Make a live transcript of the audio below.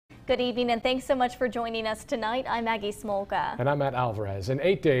Good evening and thanks so much for joining us tonight. I'm Maggie Smolka. And I'm Matt Alvarez. In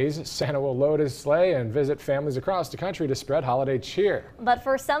 8 days, Santa will load his sleigh and visit families across the country to spread holiday cheer. But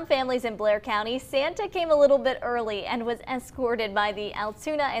for some families in Blair County, Santa came a little bit early and was escorted by the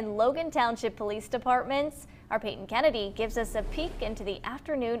Altoona and Logan Township Police Departments. Our Peyton Kennedy gives us a peek into the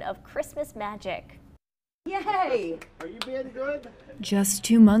afternoon of Christmas magic. Yay! Are you being good? Just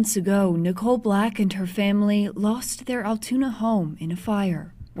 2 months ago, Nicole Black and her family lost their Altoona home in a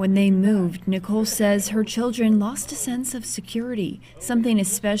fire. When they moved, Nicole says her children lost a sense of security, something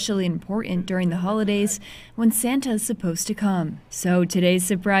especially important during the holidays when Santa is supposed to come. So today's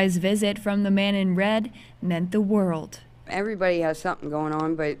surprise visit from the man in red meant the world. Everybody has something going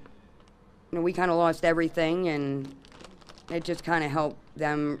on, but we kind of lost everything, and it just kind of helped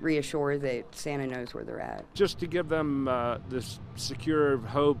them reassure that Santa knows where they're at. Just to give them this secure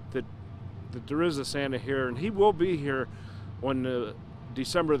hope that there is a Santa here, and he will be here on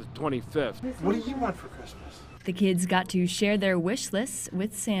December the 25th. What do you want for Christmas? The kids got to share their wish lists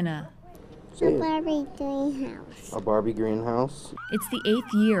with Santa. A Barbie greenhouse. A Barbie greenhouse. It's the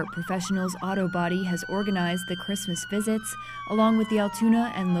 8th year Professionals Auto Body has organized the Christmas visits, along with the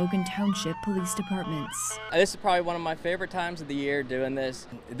Altoona and Logan Township Police Departments. This is probably one of my favorite times of the year doing this.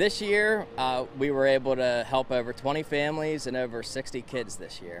 This year, we were able to help over 20 families and over 60 kids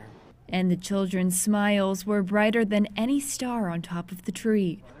this year. And the children's smiles were brighter than any star on top of the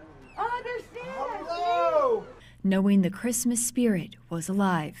tree. Hello! Knowing the Christmas spirit was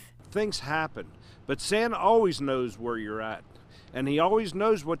alive. Things happen, but Santa always knows where you're at, and he always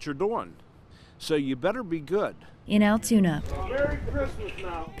knows what you're doing. So you better be good. In Altoona, Merry Christmas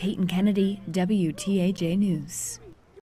now. Peyton Kennedy, WTAJ News.